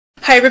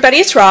Hi everybody,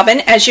 it's Robin.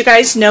 As you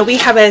guys know, we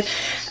have an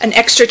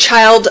extra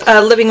child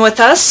living with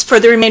us for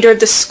the remainder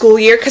of the school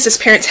year because his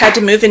parents had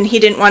to move and he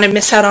didn't want to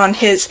miss out on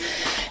his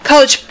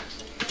college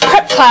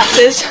prep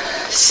classes.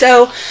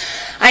 So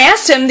I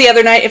asked him the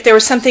other night if there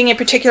was something in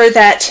particular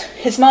that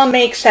his mom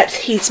makes that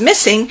he's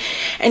missing,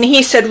 and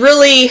he said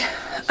really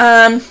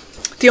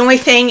the only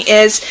thing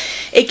is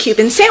a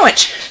Cuban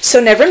sandwich. So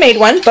never made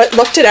one, but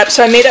looked it up.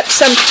 So I made up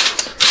some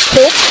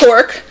pulled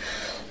pork.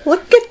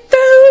 Look at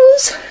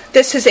those.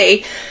 This is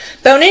a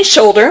bone and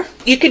shoulder.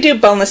 You could do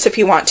boneless if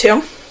you want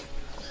to.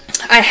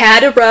 I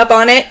had a rub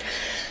on it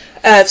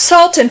of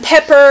salt and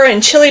pepper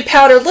and chili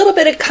powder, a little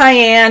bit of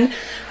cayenne,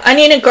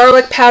 onion and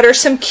garlic powder,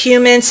 some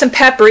cumin, some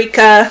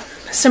paprika,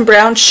 some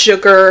brown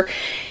sugar,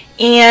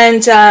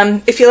 and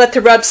if you let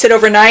the rub sit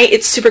overnight,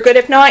 it's super good.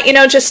 If not, you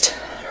know, just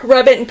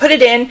rub it and put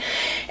it in.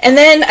 And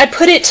then I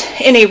put it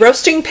in a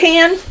roasting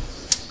pan.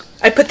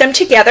 I put them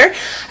together.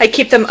 I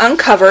keep them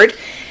uncovered.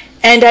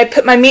 And I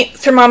put my meat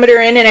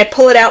thermometer in and I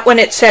pull it out when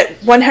it's at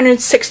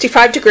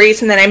 165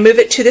 degrees, and then I move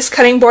it to this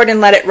cutting board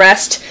and let it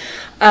rest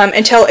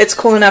until it's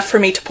cool enough for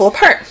me to pull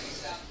apart.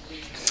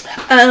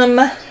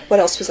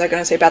 What else was I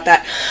going to say about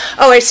that?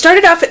 Oh, I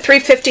started off at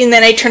 350 and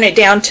then I turned it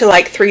down to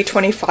like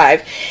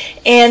 325.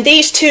 And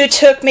these two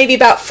took maybe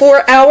about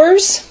 4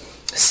 hours.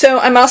 So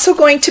I'm also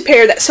going to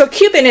pair that. So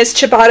Cuban is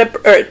ciabatta,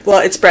 or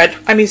well, it's bread.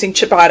 I'm using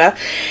ciabatta.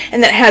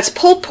 And that has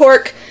pulled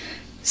pork,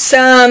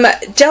 some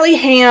deli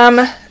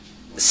ham,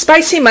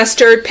 spicy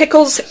mustard,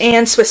 pickles,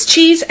 and Swiss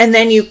cheese, and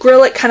then you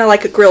grill it kind of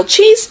like a grilled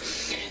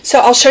cheese. So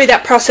I'll show you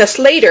that process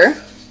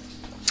later.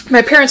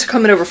 My parents are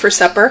coming over for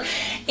supper,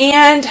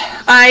 and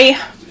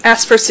I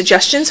asked for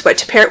suggestions what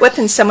to pair it with,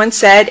 and someone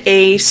said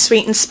a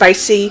sweet and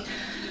spicy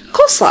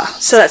coleslaw.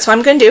 So that's what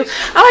I'm going to do.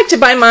 I like to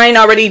buy mine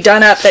already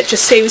done up. That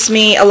just saves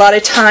me a lot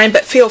of time,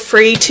 but feel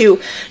free to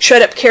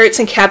shred up carrots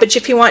and cabbage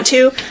if you want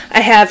to.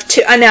 I have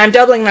two, now I'm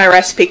doubling my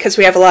recipe because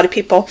we have a lot of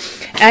people.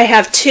 I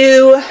have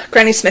 2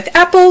 Granny Smith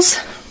apples.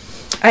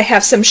 I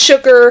have some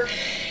sugar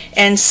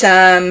and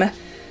some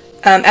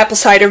apple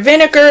cider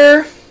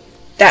vinegar.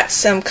 That's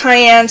some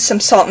cayenne, some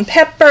salt and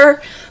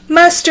pepper,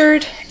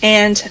 mustard,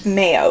 and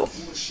mayo.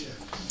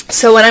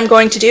 So what I'm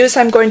going to do is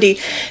I'm going to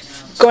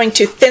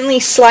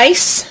thinly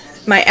slice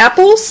my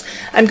apples.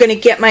 I'm going to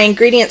get my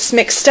ingredients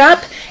mixed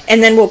up,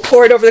 and then we'll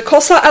pour it over the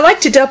coleslaw. I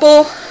like to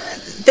double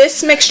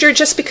this mixture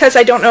just because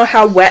I don't know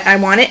how wet I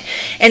want it.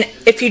 And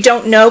if you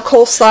don't know,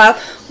 coleslaw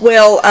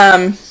will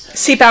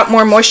seep out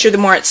more moisture the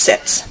more it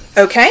sits.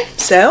 Okay,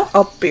 so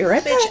I'll be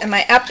right back. And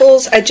my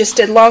apples, I just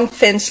did long,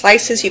 thin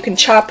slices. You can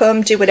chop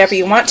them, do whatever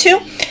you want to.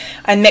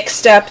 I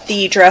mixed up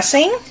the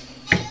dressing.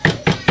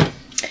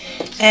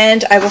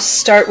 And I will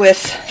start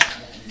with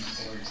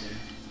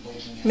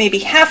maybe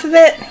half of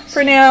it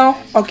for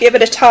now. I'll give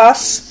it a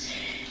toss,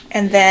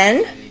 and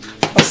then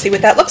we'll see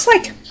what that looks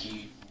like.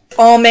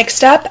 All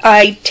mixed up.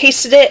 I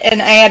tasted it, and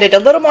I added a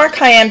little more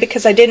cayenne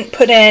because I didn't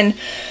put in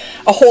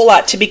a whole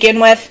lot to begin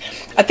with.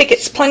 I think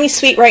it's plenty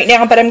sweet right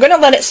now, but I'm going to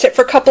let it sit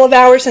for a couple of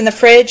hours in the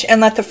fridge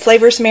and let the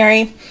flavors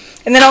marry.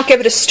 And then I'll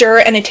give it a stir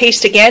and a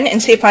taste again and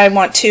see if I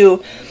want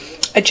to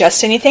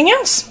adjust anything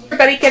else.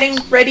 Everybody getting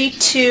ready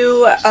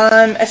to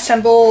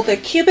assemble the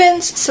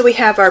Cubans. So we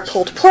have our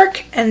pulled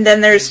pork, and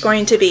then there's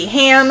going to be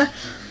ham,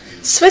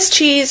 Swiss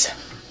cheese,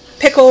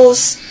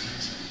 pickles.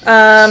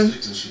 I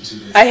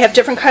have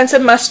different kinds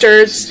of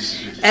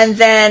mustards, and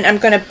then I'm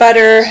going to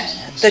butter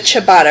the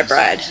ciabatta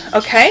bread.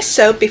 Okay,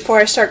 so before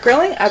I start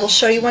grilling, I will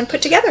show you one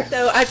put together.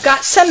 So I've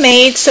got some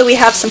made. So we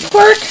have some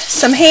pork,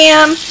 some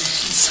ham,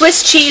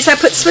 Swiss cheese. I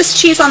put Swiss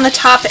cheese on the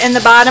top and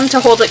the bottom to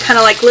hold it kind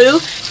of like glue.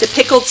 The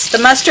pickles, the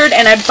mustard,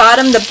 and I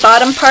bottomed the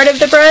bottom part of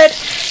the bread.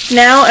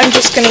 Now I'm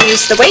just going to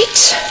use the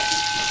weight.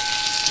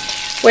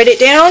 Weight it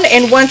down,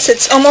 and once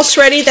it's almost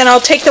ready, then I'll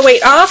take the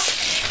weight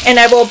off, and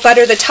I will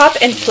butter the top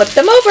and flip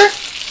them over.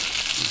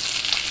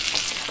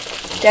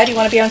 Dad, you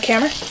want to be on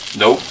camera?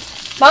 Nope.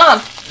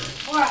 Mom,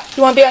 what?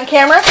 You want to be on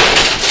camera?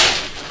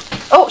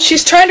 Oh,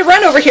 she's trying to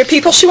run over here,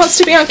 people. She wants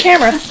to be on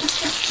camera.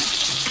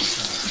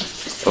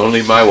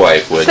 Only my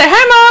wife would. Say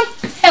hi,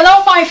 Mom.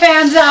 Hello, my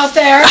fans out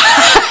there.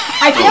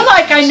 I feel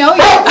like I know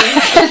you.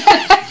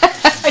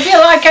 I feel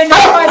like I know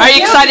you. Are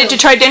you excited to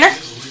try dinner?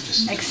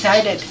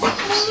 Excited.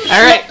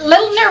 All right. A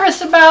little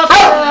nervous about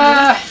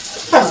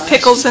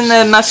pickles and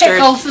the mustard.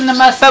 Pickles and the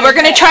mustard. But we're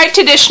going to try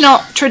traditional,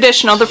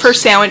 the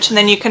first sandwich, and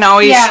then you can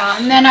always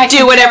and then I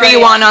do whatever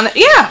you want on it.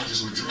 Yeah.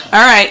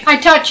 All right. I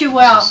taught you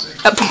well.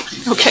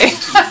 Okay.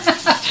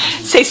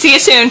 Say see you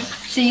soon.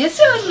 See you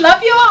soon.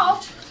 Love you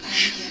all.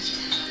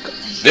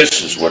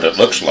 This is what it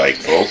looks like,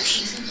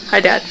 folks. Hi,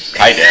 Dad.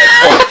 Hi, Dad.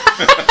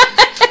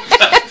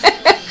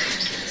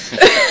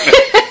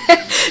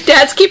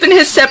 Dad's keeping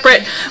his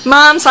separate.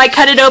 Mom's, I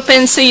cut it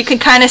open so you can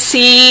kind of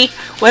see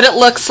what it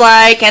looks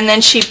like, and then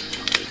she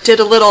did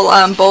a little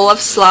bowl of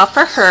slaw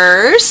for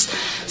hers.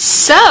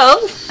 So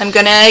I'm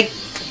going to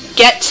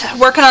get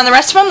working on the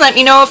rest of them. Let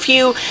me know if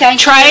you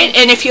try it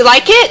and if you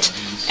like it.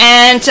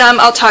 And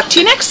I'll talk to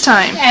you next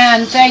time.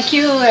 And thank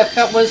you if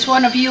it was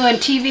one of you in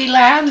TV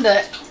land,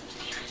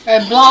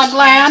 blog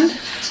land.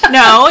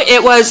 No,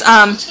 it was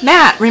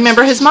Matt.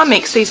 Remember, his mom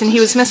makes these, and he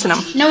was missing them.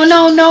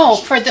 No,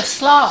 for the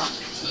slaw.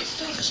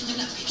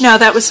 No,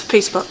 that was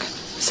Facebook.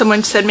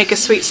 Someone said make a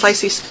sweet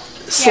spicy.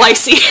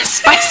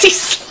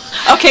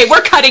 Okay,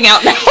 we're cutting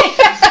out now.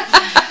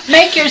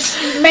 Make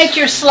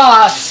your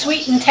slaw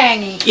sweet and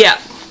tangy. Yeah.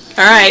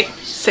 All right.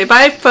 Say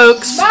bye,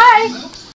 folks. Bye.